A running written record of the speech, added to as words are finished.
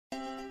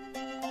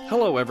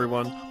Hello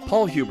everyone,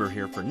 Paul Huber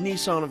here for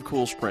Nissan of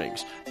Cool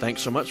Springs.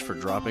 Thanks so much for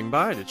dropping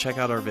by to check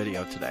out our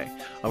video today.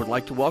 I would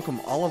like to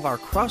welcome all of our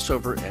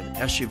crossover and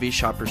SUV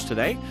shoppers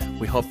today.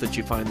 We hope that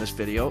you find this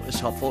video is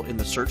helpful in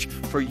the search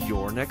for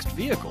your next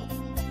vehicle.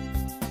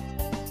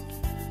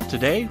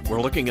 Today,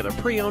 we're looking at a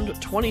pre-owned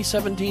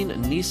 2017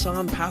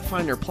 Nissan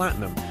Pathfinder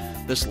Platinum.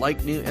 This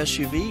like-new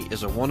SUV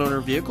is a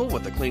one-owner vehicle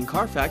with a clean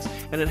Carfax,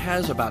 and it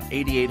has about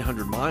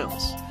 8,800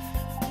 miles.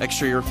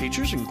 Exterior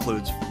features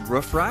includes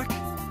roof rack,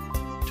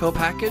 tow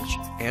package,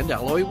 and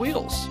alloy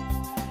wheels.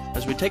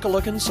 As we take a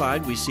look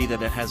inside, we see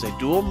that it has a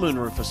dual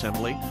moonroof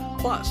assembly,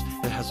 plus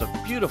it has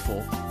a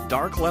beautiful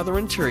dark leather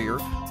interior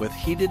with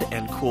heated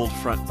and cooled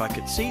front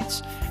bucket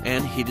seats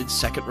and heated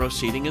second row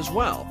seating as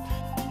well.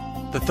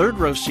 The third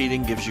row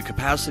seating gives you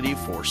capacity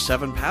for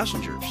 7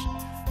 passengers.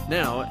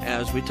 Now,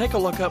 as we take a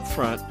look up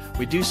front,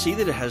 we do see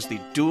that it has the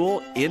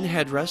dual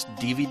in-headrest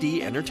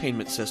DVD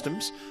entertainment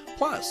systems,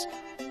 plus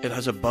it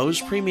has a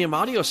Bose premium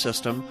audio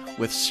system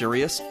with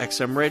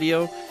SiriusXM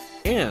radio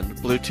and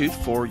Bluetooth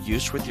for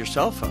use with your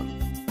cell phone.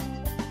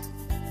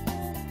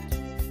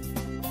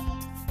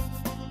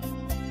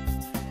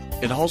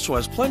 It also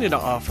has plenty to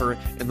offer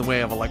in the way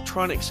of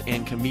electronics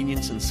and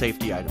convenience and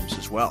safety items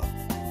as well.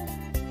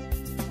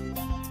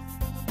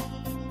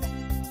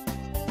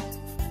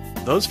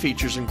 Those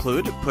features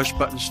include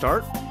push-button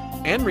start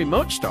and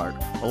remote start,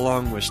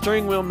 along with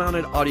steering wheel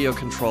mounted audio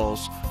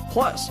controls.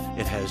 Plus,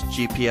 it has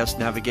GPS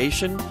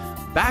navigation,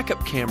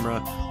 backup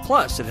camera,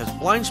 plus it has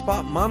blind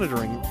spot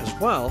monitoring as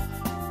well.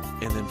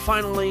 And then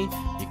finally,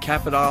 you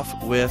cap it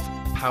off with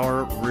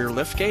power rear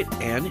liftgate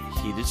and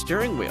heated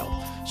steering wheel.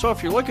 So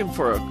if you're looking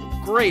for a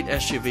great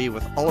SUV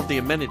with all of the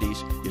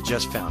amenities, you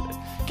just found it.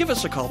 Give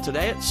us a call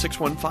today at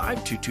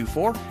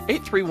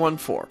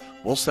 615-224-8314.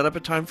 We'll set up a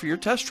time for your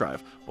test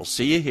drive. We'll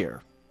see you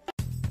here.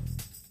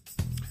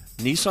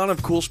 Nissan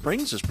of Cool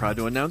Springs is proud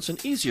to announce an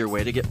easier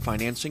way to get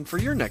financing for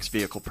your next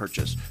vehicle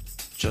purchase.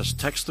 Just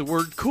text the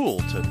word COOL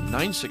to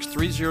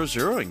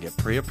 96300 and get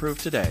pre-approved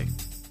today.